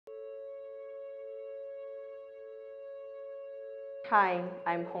Hi,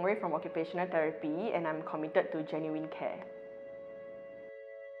 I'm Hong Wei from Occupational Therapy and I'm committed to genuine care.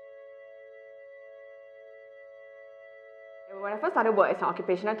 When I first started work as an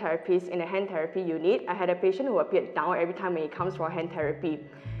occupational therapist in a hand therapy unit, I had a patient who appeared down every time when he comes for hand therapy.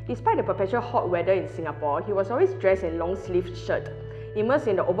 Despite the perpetual hot weather in Singapore, he was always dressed in long-sleeved shirt. Immersed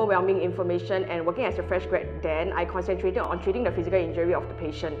in the overwhelming information and working as a fresh grad then, I concentrated on treating the physical injury of the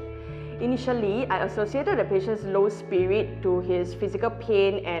patient. Initially, I associated the patient's low spirit to his physical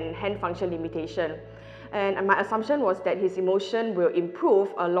pain and hand function limitation. And my assumption was that his emotion will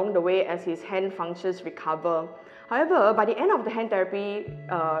improve along the way as his hand functions recover. However, by the end of the hand therapy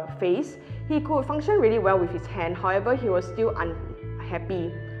phase, he could function really well with his hand. However, he was still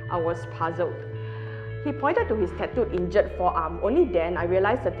unhappy. I was puzzled. He pointed to his tattooed injured forearm. Only then I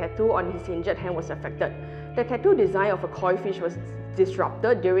realized the tattoo on his injured hand was affected. The tattoo design of a koi fish was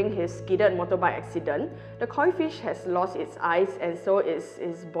disrupted during his skidded motorbike accident. The koi fish has lost its eyes and so is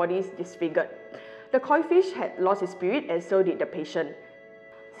his body disfigured. The koi fish had lost its spirit and so did the patient.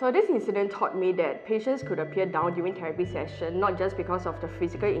 So this incident taught me that patients could appear down during therapy session not just because of the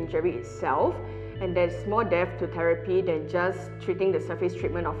physical injury itself, and there's more depth to therapy than just treating the surface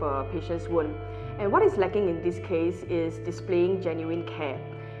treatment of a patient's wound. And what is lacking in this case is displaying genuine care.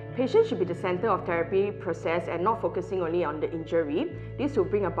 Patients should be the center of therapy process and not focusing only on the injury. This will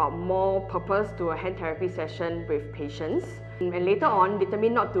bring about more purpose to a hand therapy session with patients. And later on,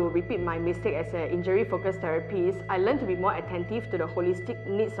 determined not to repeat my mistake as an injury-focused therapist, I learned to be more attentive to the holistic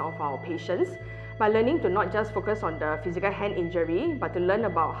needs of our patients by learning to not just focus on the physical hand injury, but to learn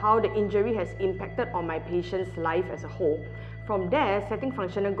about how the injury has impacted on my patient's life as a whole. From there, setting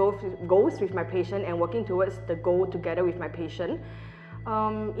functional goals with my patient and working towards the goal together with my patient.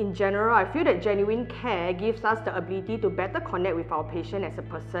 In general, I feel that genuine care gives us the ability to better connect with our patient as a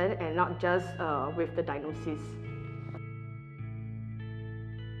person and not just with the diagnosis.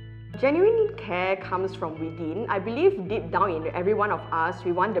 Genuine care comes from within. I believe deep down in every one of us,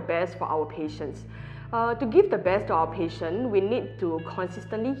 we want the best for our patients. To give the best to our patient, we need to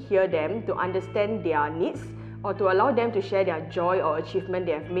consistently hear them to understand their needs or to allow them to share their joy or achievement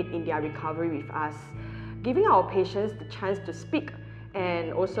they have made in their recovery with us. Giving our patients the chance to speak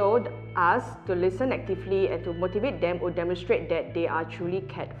and also us to listen actively and to motivate them will demonstrate that they are truly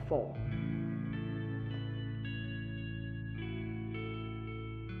cared for.